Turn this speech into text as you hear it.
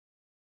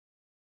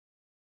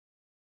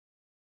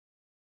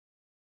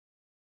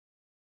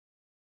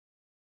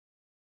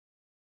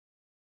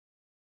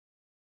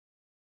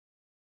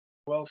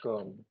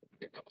Welcome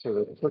to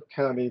the Cook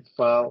County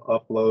file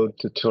upload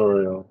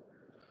tutorial.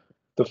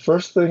 The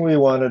first thing we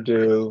want to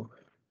do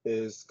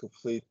is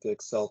complete the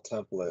Excel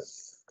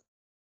template.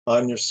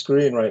 On your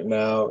screen right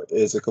now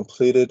is a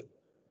completed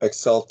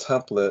Excel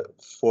template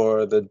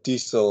for the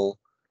diesel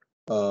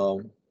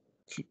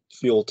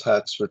fuel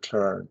tax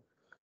return.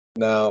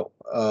 Now,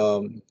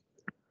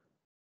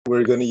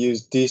 we're going to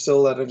use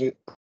diesel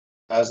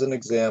as an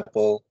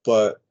example,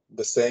 but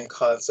the same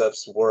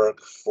concepts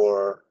work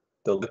for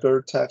the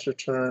liquor tax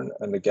return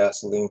and the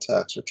gasoline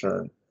tax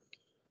return.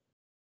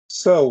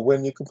 So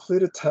when you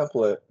complete a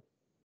template,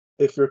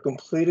 if you're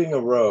completing a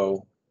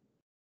row,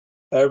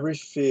 every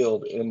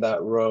field in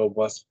that row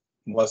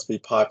must be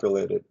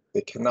populated.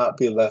 It cannot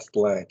be left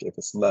blank. If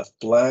it's left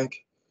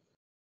blank,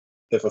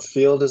 if a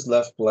field is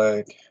left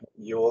blank,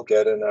 you will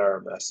get an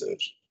error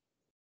message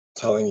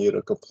telling you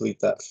to complete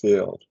that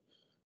field.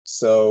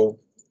 So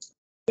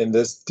in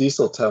this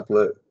diesel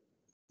template,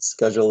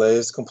 Schedule A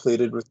is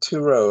completed with 2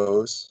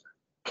 rows,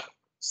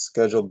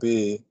 Schedule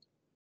B,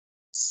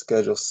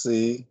 Schedule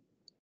C,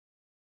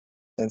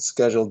 and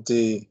Schedule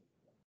D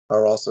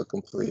are also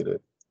completed.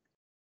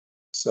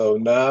 So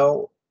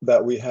now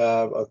that we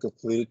have a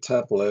completed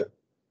template,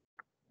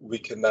 we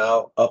can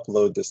now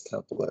upload this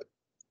template.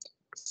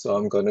 So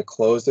I'm going to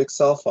close the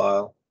Excel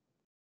file.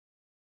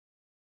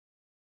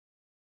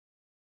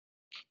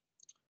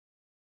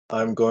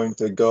 I'm going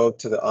to go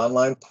to the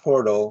online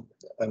portal,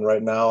 and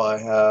right now I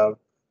have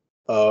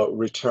a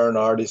return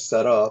already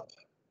set up.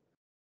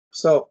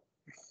 So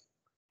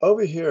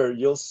over here,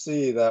 you'll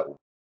see that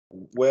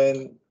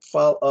when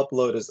file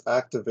upload is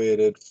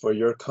activated for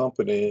your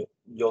company,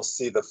 you'll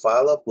see the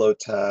file upload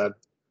tab,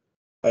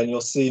 and you'll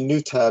see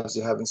new tabs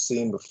you haven't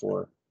seen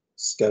before.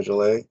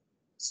 Schedule A,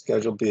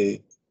 Schedule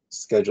B,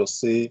 Schedule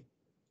C,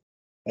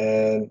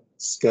 and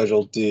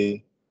Schedule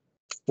D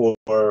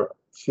for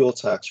fuel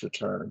tax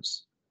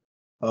returns.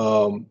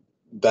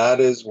 That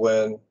is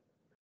when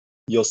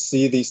you'll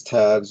see these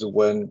tabs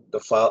when the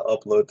file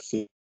upload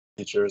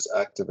feature is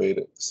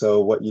activated.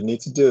 So what you need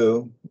to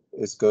do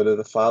is go to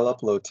the file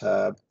upload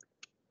tab,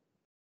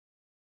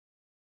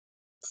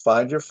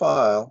 find your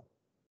file.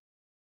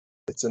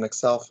 It's an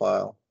Excel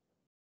file.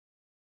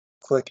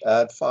 Click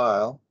Add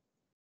File.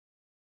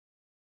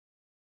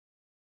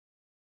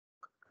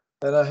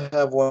 And I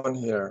have one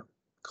here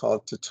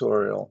called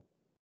Tutorial.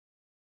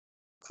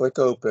 Click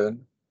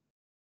Open.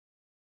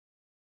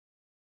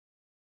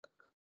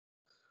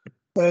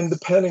 And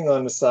depending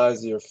on the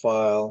size of your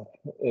file,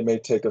 it may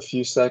take a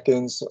few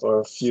seconds or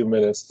a few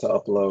minutes to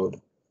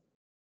upload.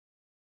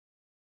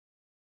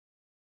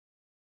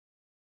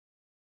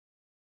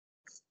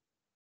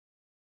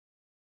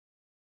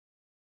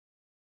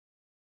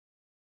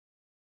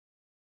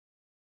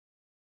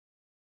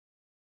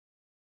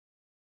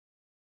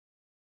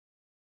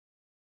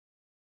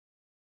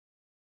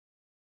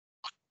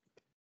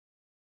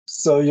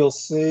 So you'll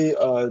see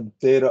a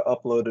data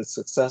uploaded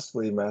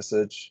successfully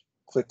message.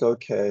 Click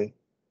OK.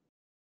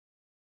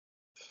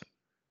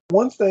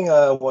 One thing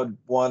I would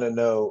want to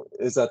know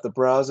is that the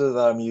browser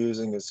that I'm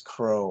using is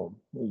Chrome.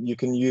 You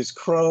can use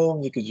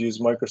Chrome, you could use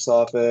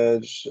Microsoft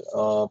Edge,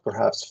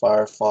 perhaps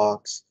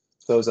Firefox.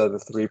 Those are the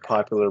 3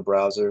 popular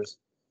browsers.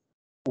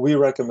 We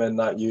recommend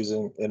not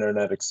using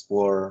Internet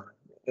Explorer.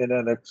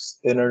 Internet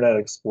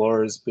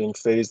Explorer is being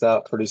phased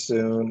out pretty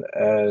soon,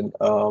 and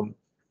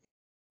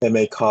it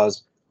may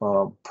cause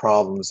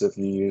problems if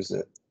you use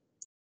it.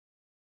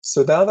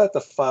 So now that the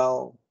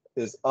file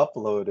is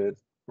uploaded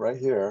right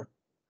here,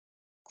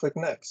 click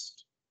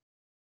Next.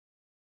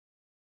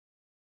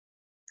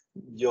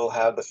 You'll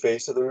have the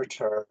face of the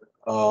return.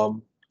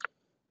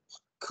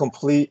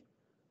 Complete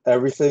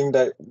everything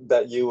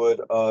that you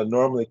would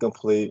normally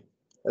complete,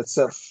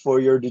 except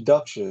for your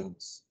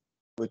deductions,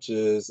 which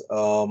is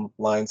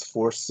lines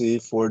 4C,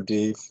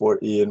 4D,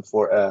 4E, and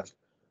 4F.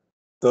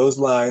 Those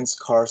lines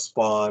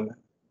correspond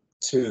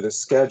to the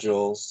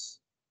schedules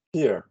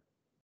here.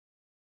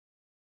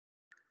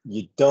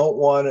 You don't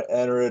want to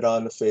enter it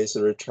on the face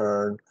of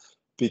return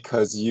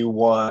because you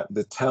want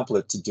the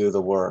template to do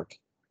the work.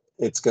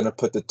 It's going to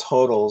put the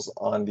totals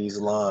on these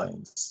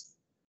lines.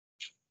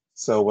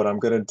 So what I'm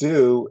going to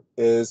do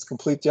is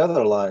complete the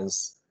other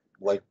lines,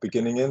 like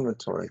beginning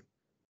inventory.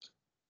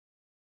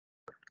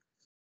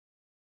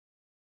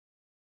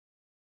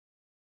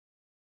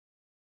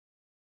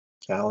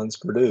 Gallons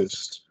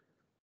produced.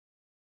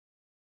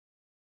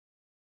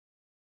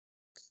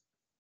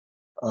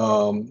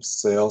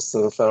 Sales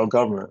to the federal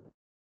government,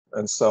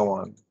 and so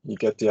on. You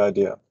get the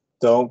idea.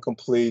 Don't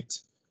complete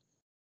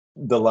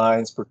the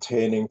lines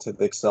pertaining to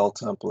the Excel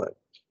template.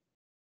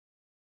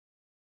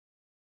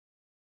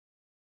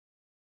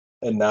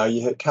 And now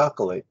you hit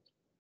calculate.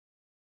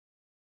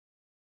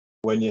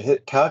 When you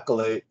hit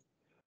calculate,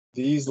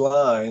 these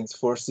lines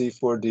 4C,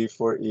 4D,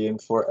 4E, and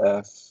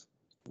 4F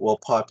will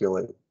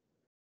populate.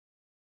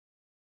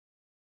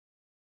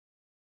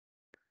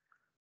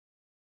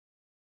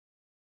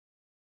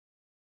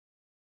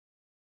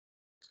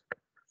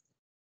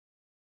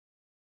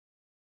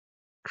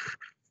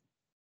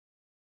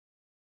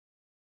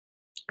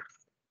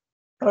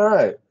 All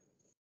right,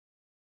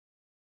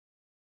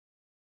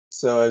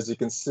 So as you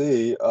can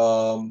see,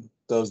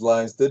 those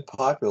lines did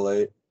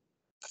populate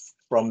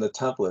from the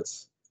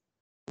templates.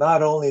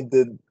 Not only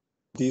did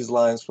these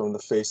lines from the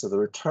face of the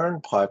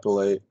return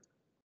populate,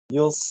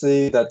 you'll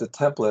see that the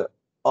template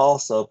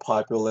also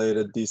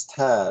populated these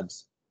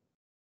tabs: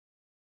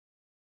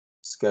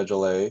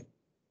 Schedule A,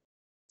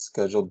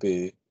 Schedule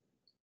B,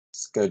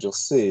 Schedule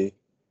C,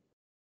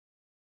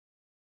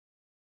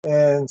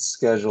 and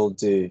Schedule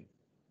D.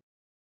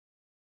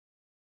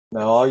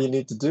 Now all you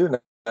need to do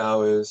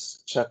now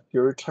is check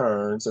your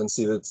returns and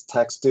see that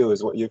tax due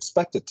is what you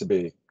expect it to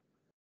be.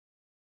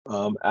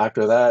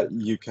 After that,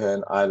 you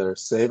can either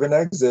save and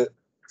exit,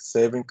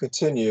 save and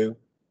continue,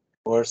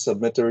 or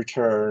submit the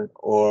return,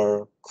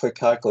 or click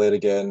calculate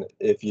again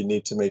if you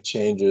need to make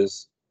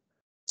changes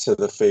to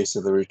the face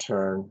of the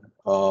return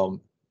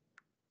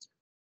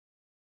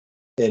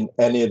in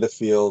any of the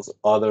fields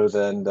other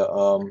than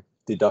the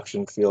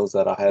deduction fields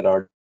that I had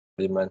already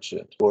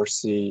mentioned,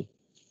 4C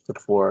to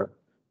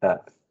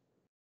 4F.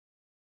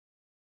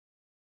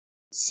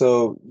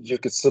 So you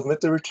could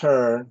submit the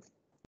return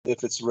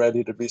if it's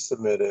ready to be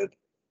submitted.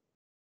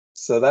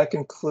 So that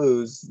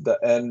concludes the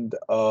end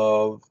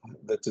of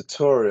the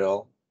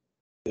tutorial.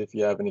 If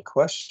you have any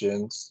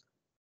questions,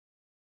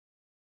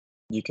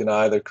 you can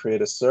either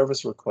create a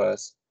service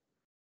request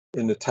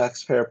in the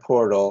Taxpayer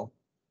Portal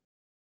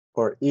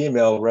or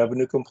email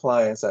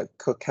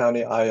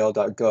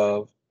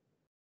revenuecompliance@cookcountyil.gov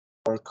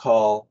or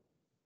call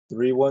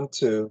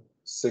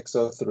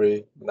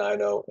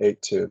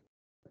 312-603-9082.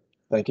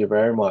 Thank you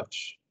very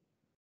much.